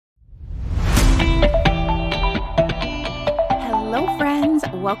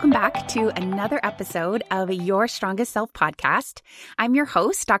welcome back to another episode of Your Strongest Self podcast. I'm your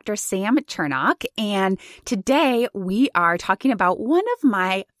host, Dr. Sam Chernock, and today we are talking about one of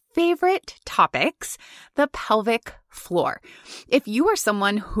my favorite topics, the pelvic floor. If you are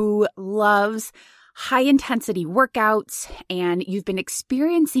someone who loves high intensity workouts and you've been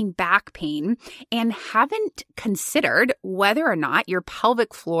experiencing back pain and haven't considered whether or not your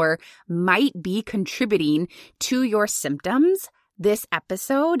pelvic floor might be contributing to your symptoms, this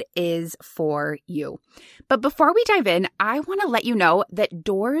episode is for you. But before we dive in, I want to let you know that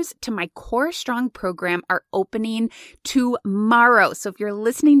doors to my Core Strong program are opening tomorrow. So if you're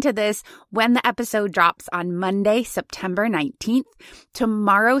listening to this when the episode drops on Monday, September 19th,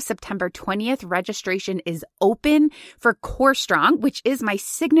 tomorrow, September 20th, registration is open for Core Strong, which is my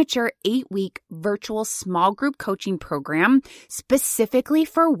signature 8-week virtual small group coaching program specifically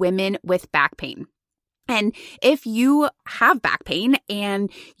for women with back pain. And if you have back pain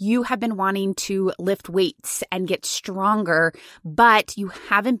and you have been wanting to lift weights and get stronger, but you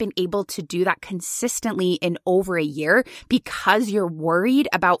haven't been able to do that consistently in over a year because you're worried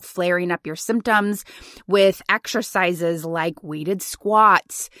about flaring up your symptoms with exercises like weighted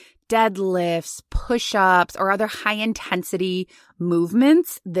squats, deadlifts, push-ups, or other high-intensity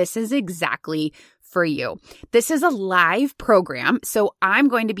movements, this is exactly for you. This is a live program, so I'm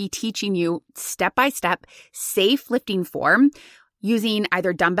going to be teaching you step-by-step safe lifting form using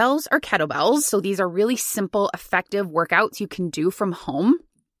either dumbbells or kettlebells. So these are really simple, effective workouts you can do from home.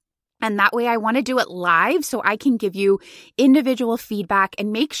 And that way I want to do it live so I can give you individual feedback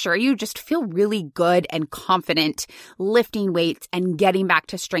and make sure you just feel really good and confident lifting weights and getting back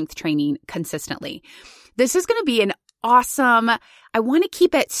to strength training consistently. This is going to be an awesome, I want to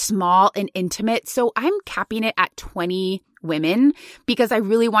keep it small and intimate. So I'm capping it at 20 women because I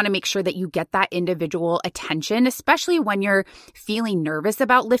really want to make sure that you get that individual attention, especially when you're feeling nervous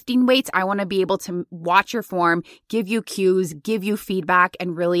about lifting weights. I want to be able to watch your form, give you cues, give you feedback,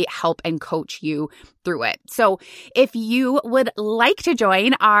 and really help and coach you through it. So if you would like to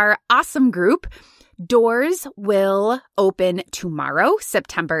join our awesome group, doors will open tomorrow,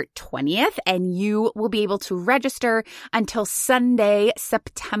 September 20th, and you will be able to register until Sunday,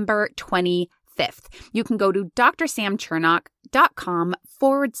 September 25th. You can go to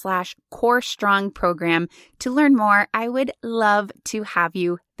drsamchernock.com/Core Strong program to learn more. I would love to have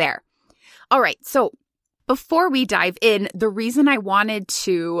you there. All right. So before we dive in, the reason I wanted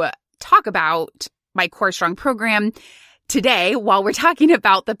to talk about my Core Strong program today, while we're talking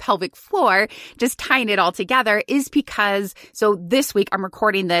about the pelvic floor, just tying it all together, is because, so this week I'm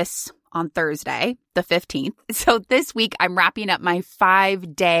recording this on Thursday, the 15th. So this week I'm wrapping up my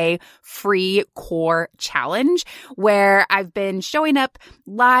 5-day free core challenge where I've been showing up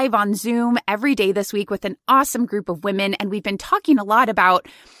live on Zoom every day this week with an awesome group of women. And we've been talking a lot about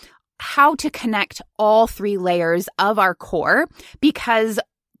how to connect all 3 layers of our core, because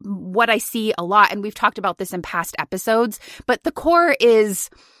what I see a lot, and we've talked about this in past episodes, but the core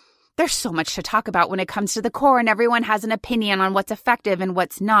there's so much to talk about when it comes to the core, and everyone has an opinion on what's effective and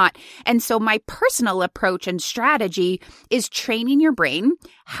what's not. And so my personal approach and strategy is training your brain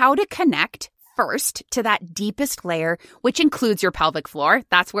how to connect first to that deepest layer, which includes your pelvic floor.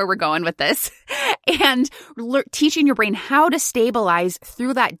 That's where we're going with this. And teaching your brain how to stabilize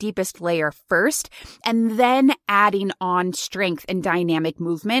through that deepest layer first, and then adding on strength and dynamic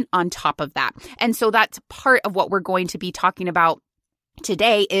movement on top of that. And so that's part of what we're going to be talking about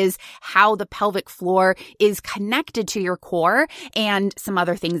today, is how the pelvic floor is connected to your core and some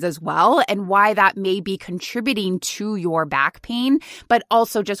other things as well, and why that may be contributing to your back pain. But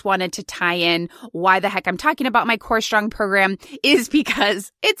also just wanted to tie in why the heck I'm talking about my Core Strong program is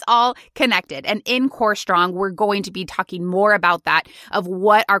because it's all connected. And in Core Strong, we're going to be talking more about that, of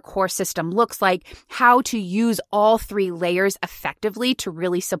what our core system looks like, how to use all 3 layers effectively to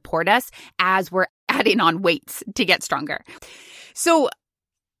really support us as we're adding on weights to get stronger. So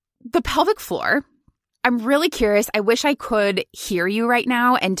the pelvic floor, I'm really curious. I wish I could hear you right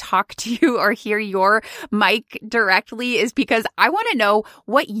now and talk to you or hear your mic directly, is because I want to know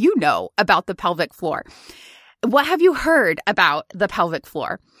what you know about the pelvic floor. What have you heard about the pelvic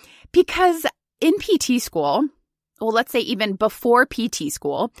floor? Because in PT school, well, let's say even before PT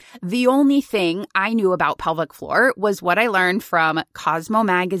school, the only thing I knew about pelvic floor was what I learned from Cosmo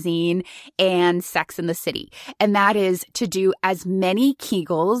magazine and Sex and the City. And that is to do as many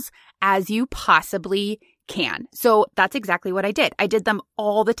Kegels as you possibly can. So that's exactly what I did. I did them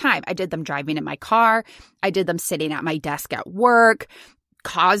all the time. I did them driving in my car. I did them sitting at my desk at work.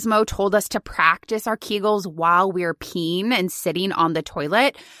 Cosmo told us to practice our Kegels while we're peeing and sitting on the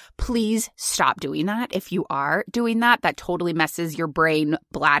toilet. Please stop doing that. If you are doing that, that totally messes your brain,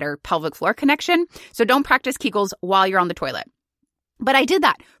 bladder, pelvic floor connection. So don't practice Kegels while you're on the toilet. But I did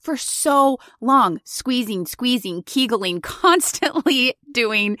that for so long, squeezing, Kegeling, constantly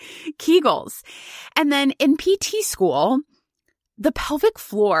doing Kegels. And then in PT school, the pelvic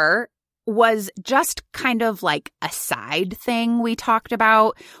floor was just kind of like a side thing we talked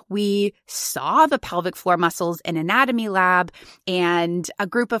about. We saw the pelvic floor muscles in anatomy lab, and a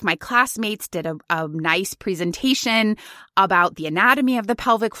group of my classmates did a nice presentation about the anatomy of the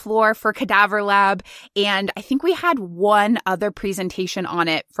pelvic floor for cadaver lab. And I think we had one other presentation on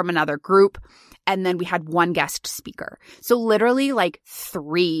it from another group. And then we had one guest speaker. So literally like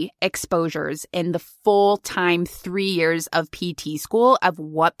 3 exposures in the full-time 3 years of PT school of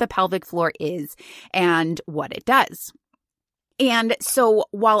what the pelvic floor is and what it does. And so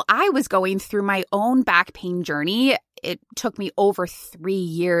while I was going through my own back pain journey, it took me over 3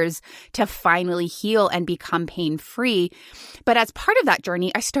 years to finally heal and become pain-free. But as part of that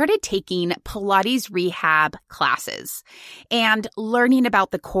journey, I started taking Pilates rehab classes, and learning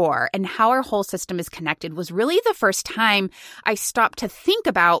about the core and how our whole system is connected was really the first time I stopped to think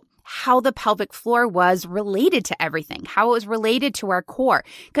about how the pelvic floor was related to everything, how it was related to our core.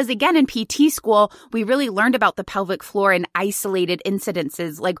 Because again, in PT school, we really learned about the pelvic floor in isolated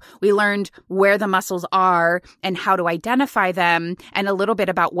incidences. Like we learned where the muscles are and how to identify them and a little bit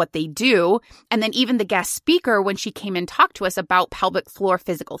about what they do. And then even the guest speaker, when she came and talked to us about pelvic floor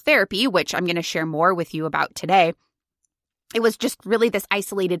physical therapy, which I'm going to share more with you about today, it was just really this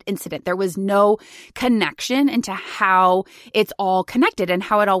isolated incident. There was no connection into how it's all connected and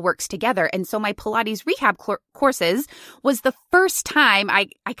how it all works together. And so my Pilates rehab courses was the first time I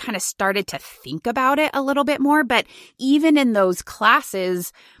kind of started to think about it a little bit more. But even in those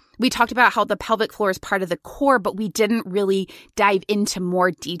classes, we talked about how the pelvic floor is part of the core, but we didn't really dive into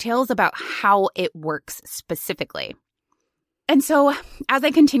more details about how it works specifically. And so as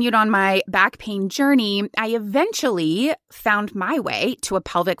I continued on my back pain journey, I eventually found my way to a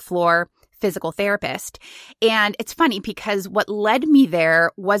pelvic floor physical therapist. And it's funny because what led me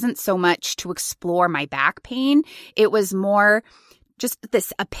there wasn't so much to explore my back pain. It was more just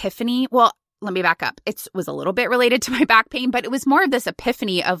this epiphany. Well, let me back up. It was a little bit related to my back pain, but it was more of this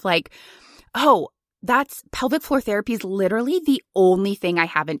epiphany of like, oh, that's pelvic floor therapy is literally the only thing I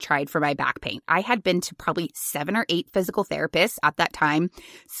haven't tried for my back pain. I had been to probably 7 or 8 physical therapists at that time,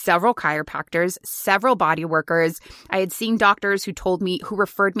 several chiropractors, several body workers. I had seen doctors who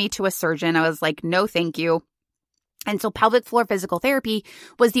referred me to a surgeon. I was like, no, thank you. And so pelvic floor physical therapy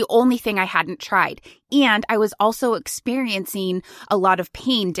was the only thing I hadn't tried. And I was also experiencing a lot of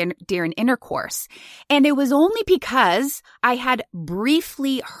pain during intercourse. And it was only because I had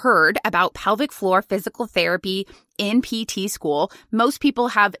briefly heard about pelvic floor physical therapy in PT school. Most people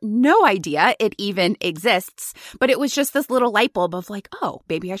have no idea it even exists, but it was just this little light bulb of like, oh,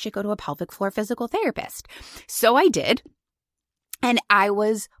 maybe I should go to a pelvic floor physical therapist. So I did. And I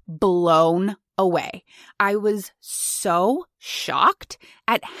was blown away. I was so shocked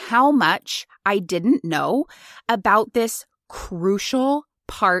at how much I didn't know about this crucial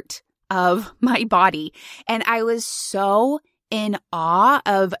part of my body. And I was so in awe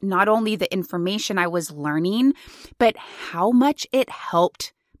of not only the information I was learning, but how much it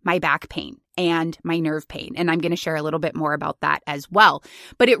helped my back pain and my nerve pain. And I'm going to share a little bit more about that as well.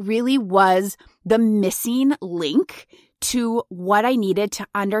 But it really was the missing link to what I needed to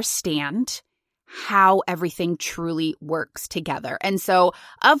understand how everything truly works together. And so,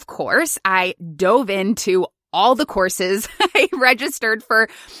 of course, I dove into all the courses. I registered for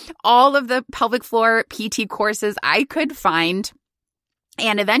all of the pelvic floor PT courses I could find.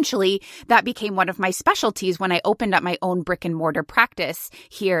 And eventually that became one of my specialties when I opened up my own brick and mortar practice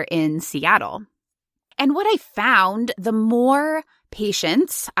here in Seattle. And what I found, the more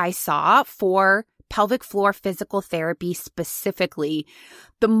patients I saw for pelvic floor physical therapy specifically,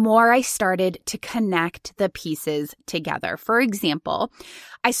 the more I started to connect the pieces together. For example,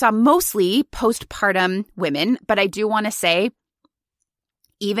 I saw mostly postpartum women, but I do want to say,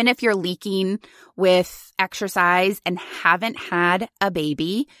 even if you're leaking with exercise and haven't had a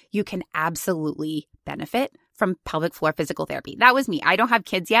baby, you can absolutely benefit from pelvic floor physical therapy. That was me. I don't have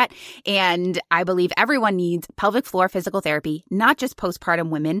kids yet, and I believe everyone needs pelvic floor physical therapy, not just postpartum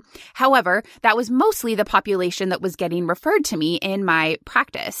women. However, that was mostly the population that was getting referred to me in my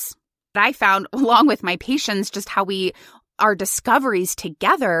practice. I found, along with my patients, just how our discoveries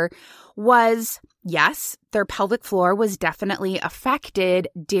together was, yes, their pelvic floor was definitely affected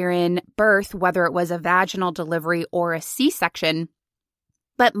during birth, whether it was a vaginal delivery or a C-section.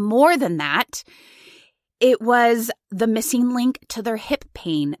 But more than that, it was the missing link to their hip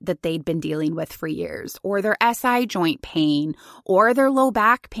pain that they'd been dealing with for years, or their SI joint pain, or their low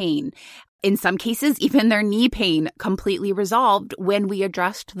back pain. In some cases, even their knee pain completely resolved when we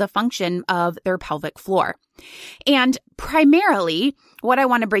addressed the function of their pelvic floor. And primarily, what I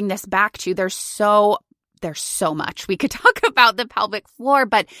want to bring this back to, there's so much we could talk about the pelvic floor,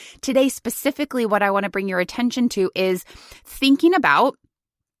 but today specifically what I want to bring your attention to is thinking about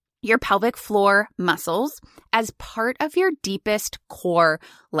your pelvic floor muscles as part of your deepest core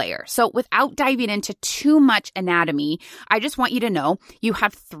layer. So without diving into too much anatomy, I just want you to know you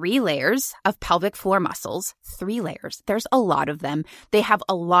have 3 layers of pelvic floor muscles. 3 layers. There's a lot of them. They have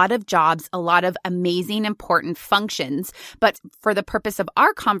a lot of jobs, a lot of amazing, important functions. But for the purpose of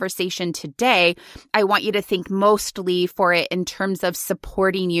our conversation today, I want you to think mostly for it in terms of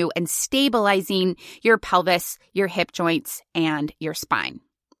supporting you and stabilizing your pelvis, your hip joints, and your spine.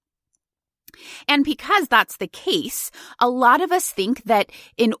 And because that's the case, a lot of us think that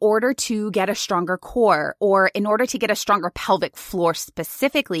in order to get a stronger core or in order to get a stronger pelvic floor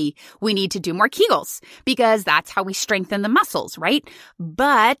specifically, we need to do more Kegels because that's how we strengthen the muscles, right?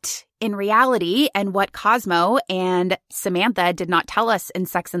 But in reality, and what Cosmo and Samantha did not tell us in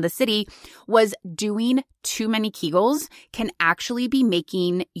Sex and the City was doing too many Kegels can actually be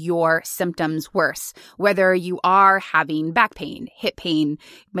making your symptoms worse. Whether you are having back pain, hip pain,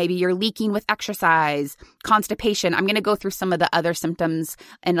 maybe you're leaking with exercise, constipation. I'm going to go through some of the other symptoms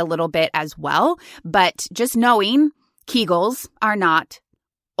in a little bit as well. But just knowing Kegels are not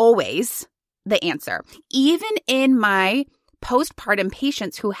always the answer. Even in my postpartum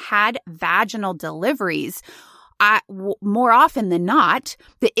patients who had vaginal deliveries, more often than not,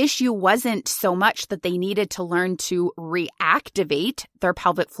 the issue wasn't so much that they needed to learn to reactivate their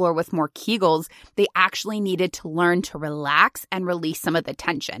pelvic floor with more Kegels. They actually needed to learn to relax and release some of the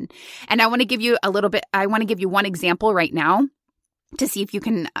tension. And I want to give you one example right now to see if you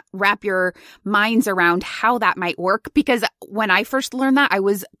can wrap your minds around how that might work. Because when I first learned that, I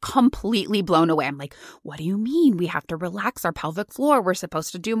was completely blown away. I'm like, what do you mean? We have to relax our pelvic floor. We're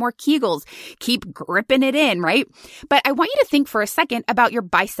supposed to do more Kegels. Keep gripping it in, right? But I want you to think for a second about your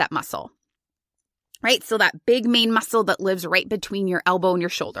bicep muscle. Right? So that big main muscle that lives right between your elbow and your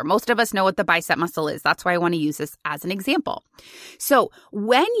shoulder. Most of us know what the bicep muscle is. That's why I want to use this as an example. So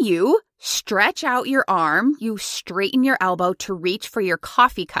when you stretch out your arm, you straighten your elbow to reach for your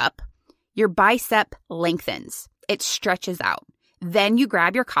coffee cup, your bicep lengthens. It stretches out. Then you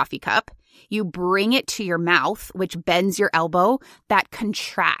grab your coffee cup, you bring it to your mouth, which bends your elbow. That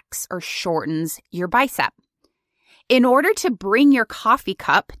contracts or shortens your bicep. In order to bring your coffee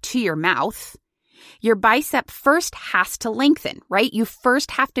cup to your mouth, your bicep first has to lengthen, right? You first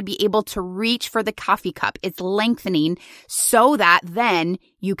have to be able to reach for the coffee cup. It's lengthening so that then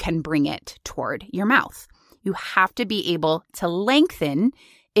you can bring it toward your mouth. You have to be able to lengthen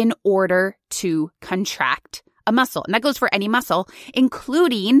in order to contract a muscle. And that goes for any muscle,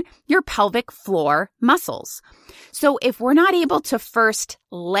 including your pelvic floor muscles. So if we're not able to first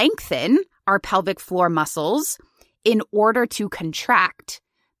lengthen our pelvic floor muscles in order to contract,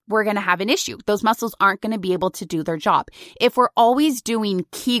 we're going to have an issue. Those muscles aren't going to be able to do their job. If we're always doing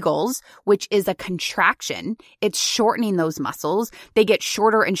Kegels, which is a contraction, it's shortening those muscles. They get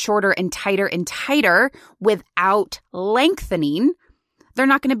shorter and shorter and tighter without lengthening. They're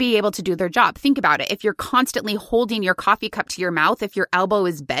not going to be able to do their job. Think about it. If you're constantly holding your coffee cup to your mouth, if your elbow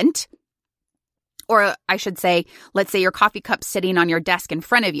is bent, or I should say, let's say your coffee cup's sitting on your desk in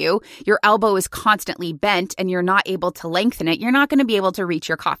front of you, your elbow is constantly bent and you're not able to lengthen it, you're not going to be able to reach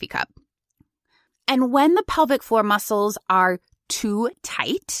your coffee cup. And when the pelvic floor muscles are too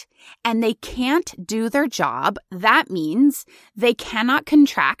tight and they can't do their job, that means they cannot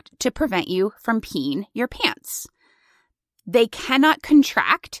contract to prevent you from peeing your pants. They cannot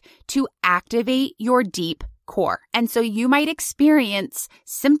contract to activate your deep core. And so you might experience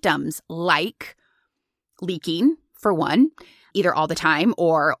symptoms like leaking, for one, either all the time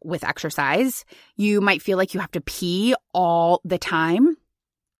or with exercise. You might feel like you have to pee all the time.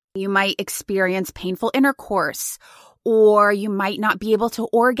 You might experience painful intercourse, or you might not be able to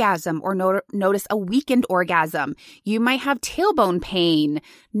orgasm or notice a weakened orgasm. You might have tailbone pain,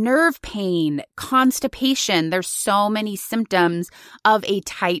 nerve pain, constipation. There's so many symptoms of a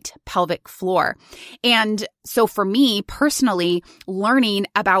tight pelvic floor. And so for me personally, learning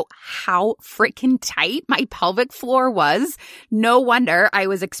about how freaking tight my pelvic floor was, no wonder I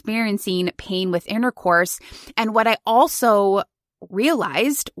was experiencing pain with intercourse. And what I also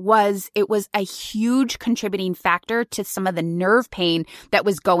realized was it was a huge contributing factor to some of the nerve pain that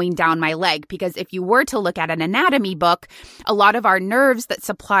was going down my leg. Because if you were to look at an anatomy book, a lot of our nerves that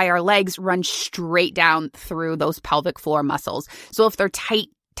supply our legs run straight down through those pelvic floor muscles. So if they're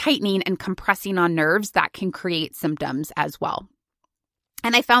tightening and compressing on nerves, that can create symptoms as well.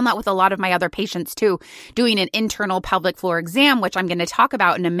 And I found that with a lot of my other patients too, doing an internal pelvic floor exam, which I'm going to talk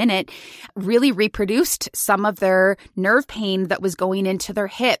about in a minute, really reproduced some of their nerve pain that was going into their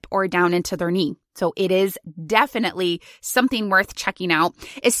hip or down into their knee. So it is definitely something worth checking out,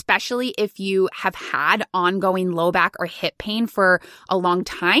 especially if you have had ongoing low back or hip pain for a long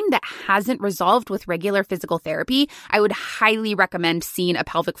time that hasn't resolved with regular physical therapy. I would highly recommend seeing a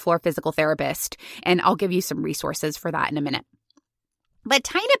pelvic floor physical therapist, and I'll give you some resources for that in a minute. But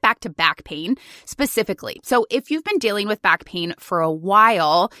tying it back to back pain specifically. So if you've been dealing with back pain for a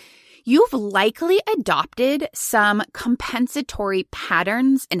while, you've likely adopted some compensatory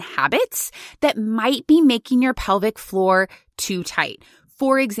patterns and habits that might be making your pelvic floor too tight.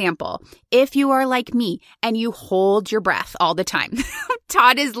 For example, if you are like me and you hold your breath all the time,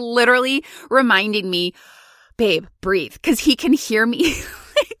 Todd is literally reminding me, babe, breathe, because he can hear me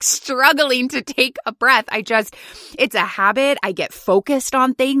struggling to take a breath. It's a habit. I get focused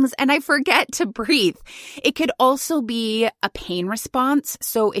on things and I forget to breathe. It could also be a pain response.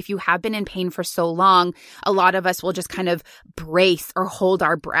 So if you have been in pain for so long, a lot of us will just kind of brace or hold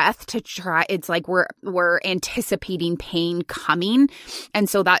our breath to try. It's like we're anticipating pain coming. And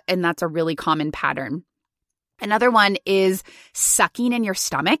that's a really common pattern. Another one is sucking in your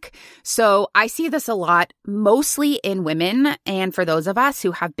stomach. So I see this a lot, mostly in women. And for those of us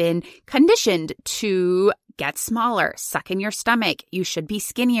who have been conditioned to get smaller, suck in your stomach, you should be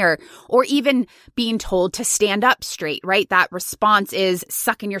skinnier, or even being told to stand up straight, right? That response is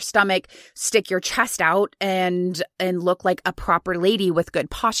suck in your stomach, stick your chest out and look like a proper lady with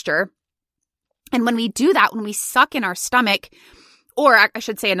good posture. And when we do that, when we suck in our stomach, or I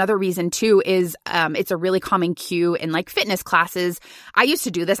should say another reason too is it's a really common cue in like fitness classes. I used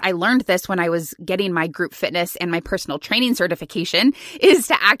to do this. I learned this when I was getting my group fitness and my personal training certification, is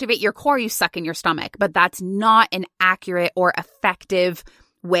to activate your core, you suck in your stomach. But that's not an accurate or effective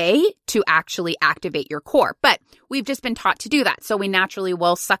way to actually activate your core. But we've just been taught to do that. So we naturally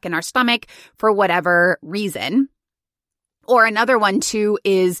will suck in our stomach for whatever reason. Or another one too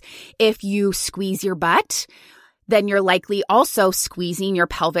is if you squeeze your butt, then you're likely also squeezing your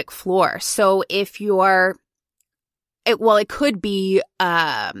pelvic floor. So if it could be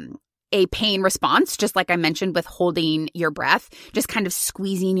a pain response, just like I mentioned with holding your breath, just kind of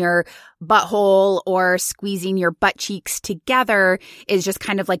squeezing your butthole or squeezing your butt cheeks together is just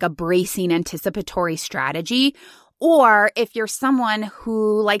kind of like a bracing anticipatory strategy. Or if you're someone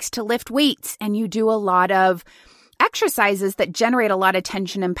who likes to lift weights and you do a lot of exercises that generate a lot of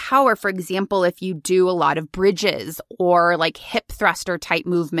tension and power. For example, if you do a lot of bridges or like hip thruster type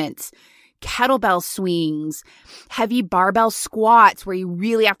movements, kettlebell swings, heavy barbell squats where you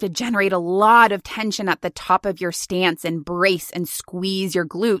really have to generate a lot of tension at the top of your stance and brace and squeeze your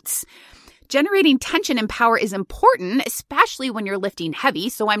glutes. Generating tension and power is important, especially when you're lifting heavy.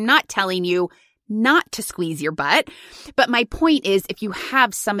 So I'm not telling you not to squeeze your butt. But my point is, if you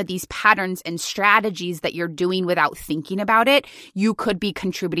have some of these patterns and strategies that you're doing without thinking about it, you could be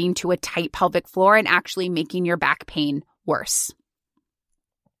contributing to a tight pelvic floor and actually making your back pain worse.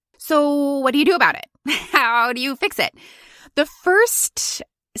 So what do you do about it? How do you fix it? The first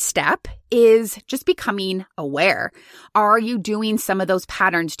step is just becoming aware. Are you doing some of those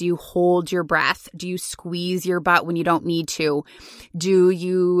patterns? Do you hold your breath? Do you squeeze your butt when you don't need to? Do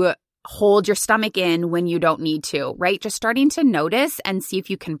you hold your stomach in when you don't need to, right? Just starting to notice and see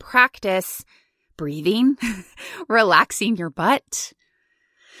if you can practice breathing, relaxing your butt,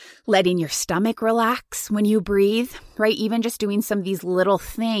 letting your stomach relax when you breathe, right? Even just doing some of these little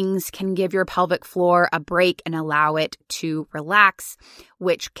things can give your pelvic floor a break and allow it to relax,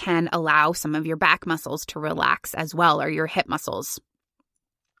 which can allow some of your back muscles to relax as well, or your hip muscles.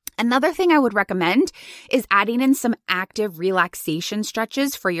 Another thing I would recommend is adding in some active relaxation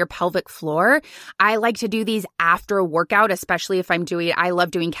stretches for your pelvic floor. I like to do these after a workout, especially if I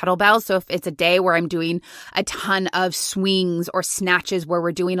love doing kettlebells. So if it's a day where I'm doing a ton of swings or snatches where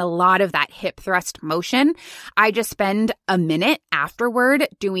we're doing a lot of that hip thrust motion, I just spend a minute afterward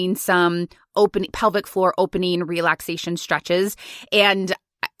doing some pelvic floor opening relaxation stretches. And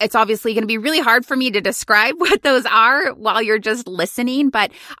it's obviously going to be really hard for me to describe what those are while you're just listening,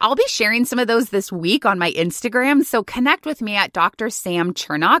 but I'll be sharing some of those this week on my Instagram. So connect with me at Dr. Sam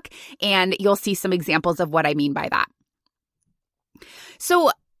Chernock, and you'll see some examples of what I mean by that. So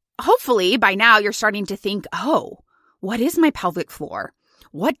hopefully by now you're starting to think, oh, what is my pelvic floor?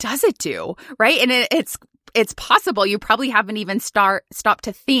 What does it do? Right? And it's possible you probably haven't even stopped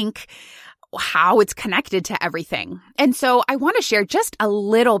to think how it's connected to everything. And so I want to share just a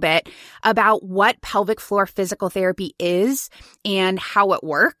little bit about what pelvic floor physical therapy is and how it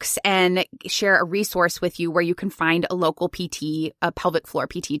works, and share a resource with you where you can find a local PT, a pelvic floor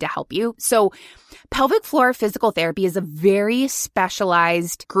PT, to help you. So pelvic floor physical therapy is a very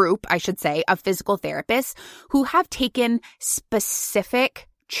specialized group, I should say, of physical therapists who have taken specific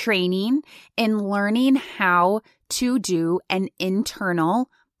training in learning how to do an internal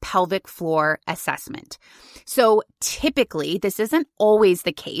pelvic floor assessment. So typically, this isn't always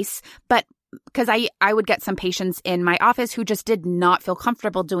the case, but because I would get some patients in my office who just did not feel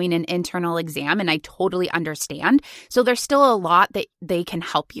comfortable doing an internal exam, and I totally understand. So there's still a lot that they can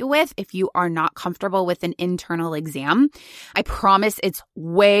help you with if you are not comfortable with an internal exam. I promise it's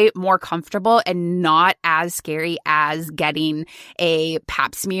way more comfortable and not as scary as getting a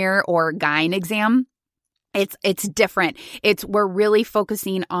pap smear or gyne exam. It's different. We're really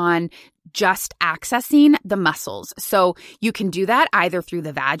focusing on just accessing the muscles. So you can do that either through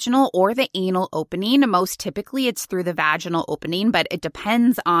the vaginal or the anal opening. Most typically it's through the vaginal opening, but it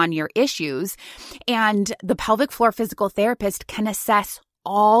depends on your issues. And the pelvic floor physical therapist can assess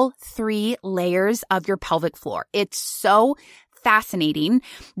all 3 layers of your pelvic floor. It's so fascinating.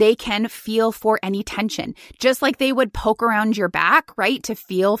 They can feel for any tension, just like they would poke around your back, right? To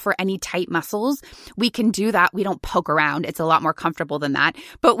feel for any tight muscles. We can do that. We don't poke around. It's a lot more comfortable than that,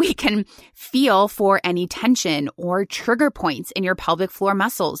 but we can feel for any tension or trigger points in your pelvic floor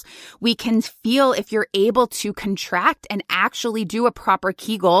muscles. We can feel if you're able to contract and actually do a proper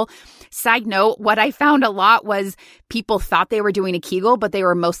Kegel. Side note, what I found a lot was people thought they were doing a Kegel, but they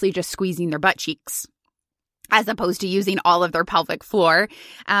were mostly just squeezing their butt cheeks, as opposed to using all of their pelvic floor.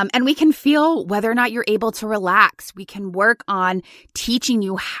 And we can feel whether or not you're able to relax. We can work on teaching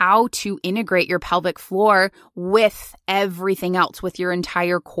you how to integrate your pelvic floor with everything else, with your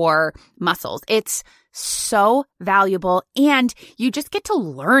entire core muscles. It's so valuable, and you just get to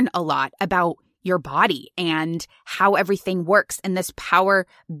learn a lot about your body and how everything works in this power,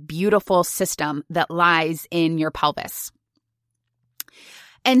 beautiful system that lies in your pelvis.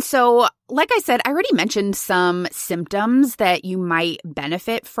 And so, like I said, I already mentioned some symptoms that you might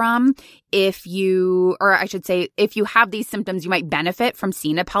benefit from if you have these symptoms, you might benefit from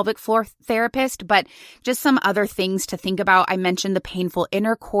seeing a pelvic floor therapist, but just some other things to think about. I mentioned the painful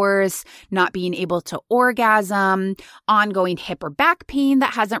intercourse, not being able to orgasm, ongoing hip or back pain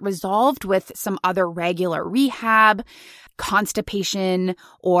that hasn't resolved with some other regular rehab, constipation,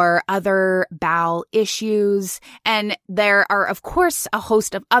 or other bowel issues. And there are, of course, a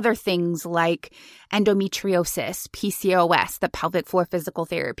host of other things like endometriosis, PCOS, that pelvic floor physical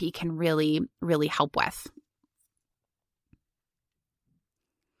therapy can really, really help with.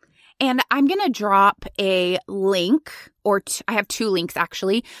 And I'm going to drop a link, or I have 2 links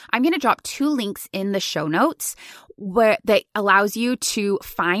actually. I'm going to drop 2 links in the show notes that allows you to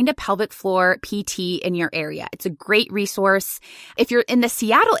find a pelvic floor PT in your area. It's a great resource. If you're in the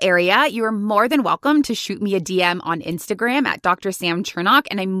Seattle area, you are more than welcome to shoot me a DM on Instagram at Dr. Sam Chernock,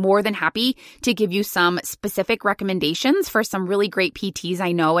 and I'm more than happy to give you some specific recommendations for some really great PTs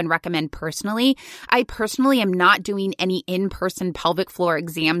I know and recommend personally. I personally am not doing any in-person pelvic floor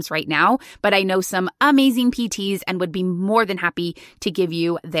exams right now, but I know some amazing PTs and would be more than happy to give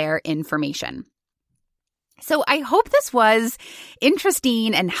you their information. So I hope this was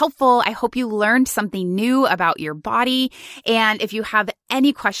interesting and helpful. I hope you learned something new about your body. And if you have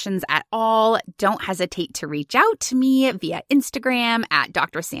any questions at all, don't hesitate to reach out to me via Instagram at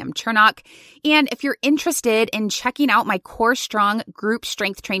Dr. Sam Chernock. And if you're interested in checking out my Core Strong group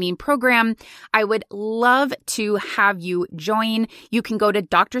strength training program, I would love to have you join. You can go to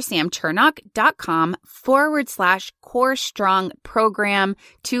drsamchernock.com/Core Strong program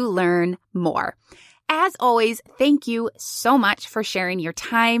to learn more. As always, thank you so much for sharing your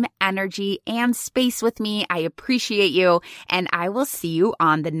time, energy, and space with me. I appreciate you, and I will see you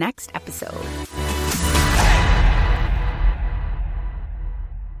on the next episode.